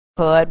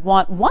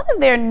want one of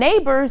their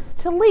neighbors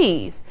to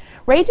leave.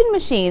 Raging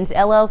Machines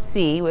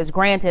LLC was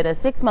granted a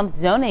 6-month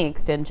zoning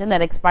extension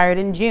that expired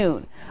in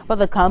June, but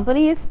the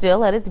company is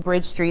still at its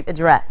Bridge Street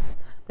address.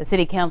 The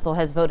City Council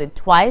has voted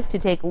twice to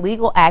take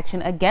legal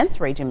action against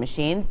Raging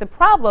Machines. The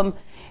problem,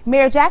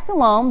 Mayor Jack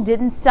Delhomme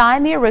didn't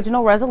sign the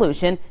original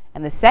resolution,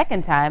 and the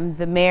second time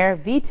the mayor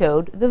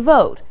vetoed the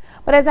vote.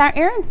 But as our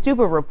Aaron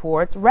Stuber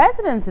reports,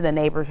 residents in the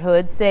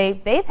neighborhood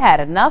say they've had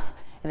enough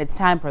and it's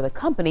time for the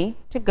company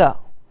to go.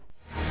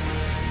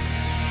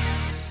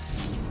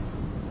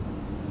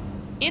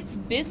 It's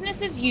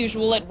business as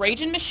usual at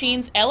Raging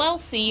Machines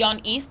LLC on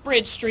East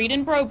Bridge Street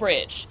in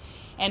Brobridge.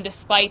 And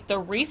despite the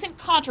recent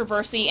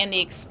controversy and the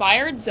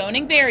expired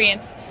zoning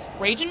variance,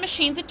 Raging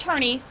Machines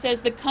attorney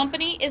says the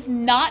company is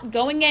not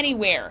going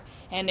anywhere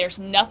and there's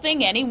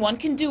nothing anyone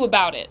can do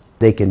about it.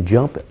 They can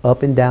jump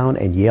up and down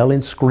and yell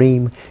and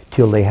scream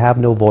till they have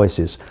no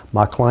voices.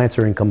 My clients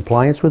are in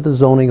compliance with the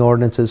zoning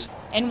ordinances.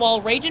 And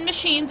while Raging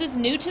Machines is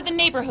new to the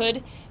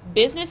neighborhood,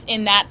 business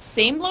in that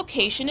same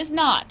location is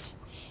not.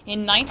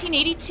 In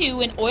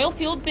 1982, an oil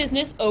field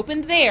business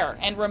opened there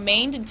and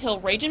remained until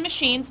Raging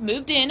Machines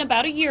moved in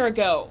about a year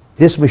ago.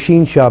 This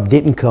machine shop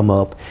didn't come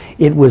up.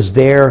 It was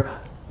there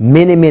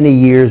many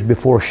years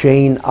before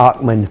Shane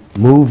Ockman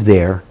moved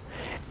there.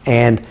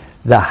 And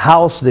the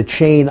house that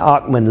Shane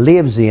Ockman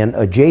lives in,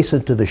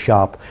 adjacent to the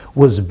shop,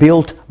 was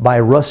built by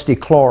Rusty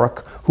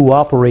Clark, who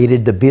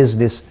operated the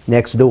business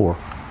next door.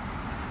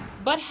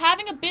 But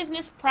having a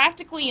business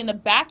practically in the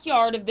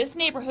backyard of this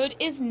neighborhood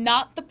is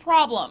not the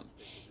problem.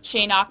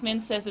 Shane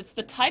Ockman says it's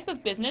the type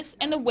of business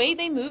and the way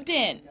they moved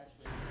in.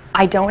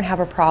 I don't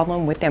have a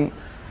problem with them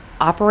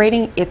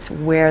operating. It's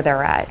where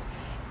they're at.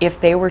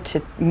 If they were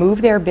to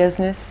move their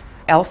business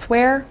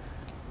elsewhere,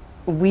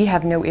 we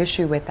have no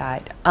issue with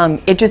that.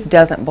 It just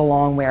doesn't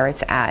belong where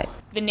it's at.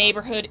 The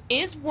neighborhood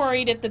is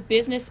worried if the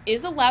business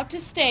is allowed to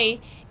stay,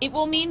 it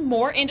will mean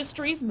more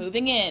industries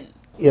moving in.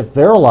 If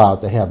they're allowed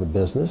to have a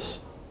business,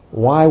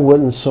 why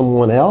wouldn't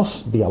someone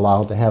else be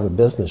allowed to have a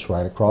business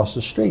right across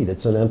the street?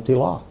 It's an empty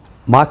lot.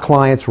 My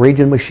client's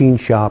Raging Machine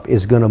Shop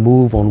is going to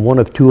move on one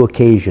of two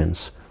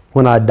occasions: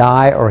 when I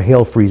die or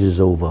hell freezes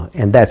over,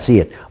 and that's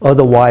it.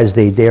 Otherwise,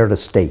 they dare to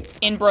stay.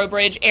 In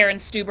Brobridge, Aaron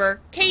Stuber,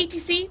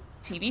 KATC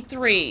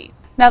TV3.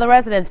 Now, the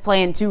residents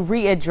plan to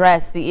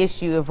readdress the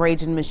issue of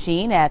Raging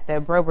Machine at the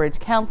Brobridge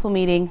Council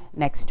meeting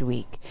next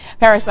week.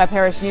 Parish by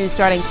Parish news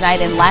starting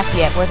tonight in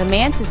Lafayette, where the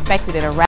man suspected in a